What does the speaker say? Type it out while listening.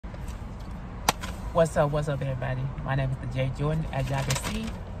What's up, everybody? My name is TheJ Jordan. As y'all can see,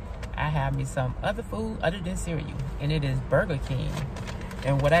 I have me some other food other than cereal, and it is Burger King.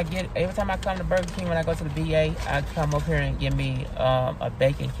 And what I get every time I come to Burger King, when I go to the VA, I come up here and get me a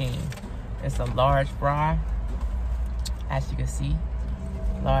Bacon King. It's a large fry, as you can see,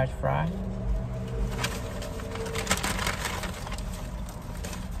 large fry.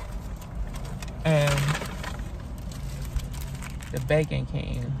 And the Bacon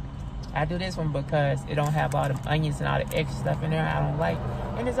King. I do this one because it don't have all the onions and all the extra stuff in there I don't like.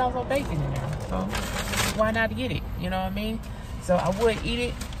 And there's also bacon in there. So why not get it? You know what I mean? So I would eat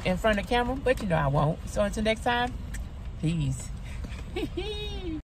it in front of the camera, but you know I won't. So until next time, peace.